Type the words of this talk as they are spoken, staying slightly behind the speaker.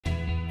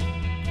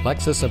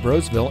Lexus of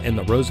Roseville in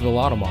the Roseville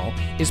Auto Mall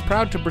is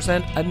proud to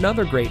present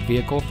another great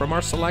vehicle from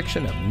our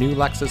selection of new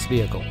Lexus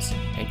vehicles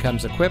and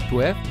comes equipped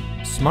with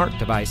smart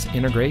device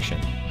integration,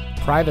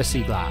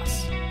 privacy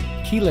glass,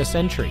 keyless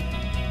entry,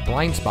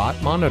 blind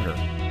spot monitor,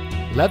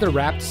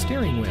 leather-wrapped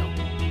steering wheel,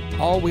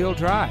 all-wheel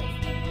drive,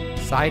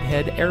 side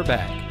head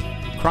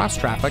airbag,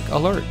 cross-traffic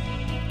alert,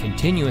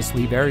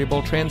 continuously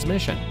variable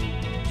transmission,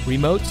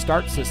 remote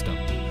start system.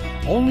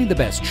 Only the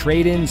best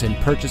trade-ins and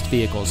purchased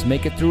vehicles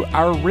make it through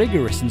our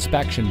rigorous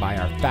inspection by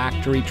our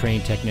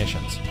factory-trained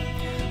technicians.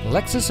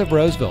 Lexus of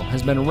Roseville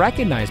has been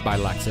recognized by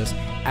Lexus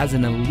as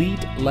an elite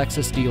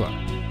Lexus dealer.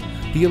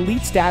 The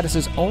elite status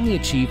is only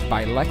achieved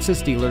by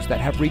Lexus dealers that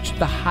have reached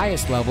the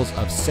highest levels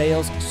of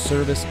sales,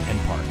 service, and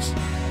parts.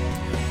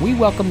 We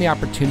welcome the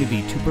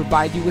opportunity to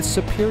provide you with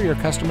superior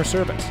customer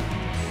service.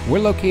 We're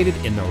located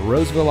in the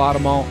Roseville Auto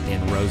Mall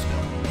in Roseville.